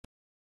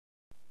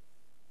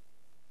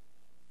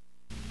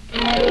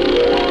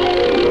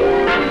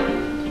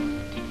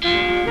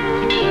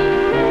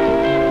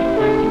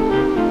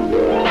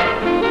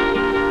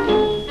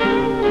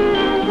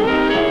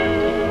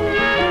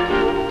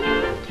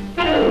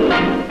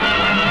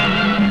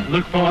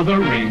Look for the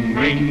ring,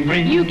 ring,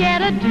 ring. You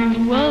get a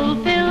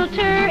dual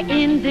filter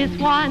in this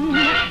one.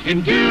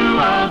 In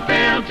dual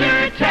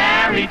filter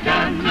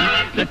Tareyton,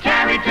 the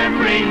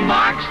Tareyton ring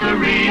marks the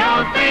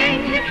real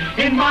thing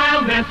in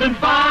mildness and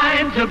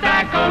fine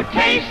tobacco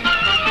taste.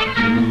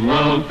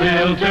 Dual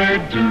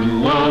filter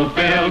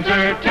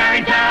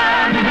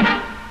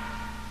Tareyton.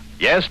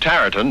 Yes,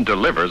 Tareyton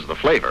delivers the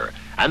flavor,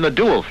 and the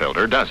dual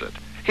filter does it.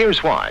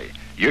 Here's why.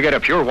 You get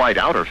a pure white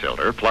outer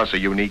filter plus a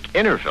unique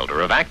inner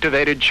filter of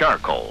activated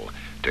charcoal.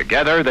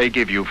 Together, they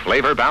give you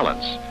flavor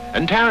balance.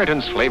 And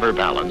Tareyton's flavor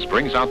balance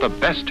brings out the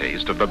best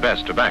taste of the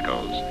best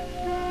tobaccos.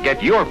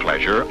 Get your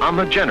pleasure on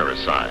the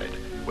generous side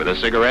with a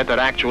cigarette that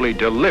actually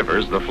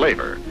delivers the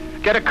flavor.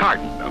 Get a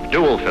carton of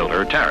dual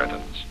filter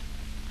Tareyton.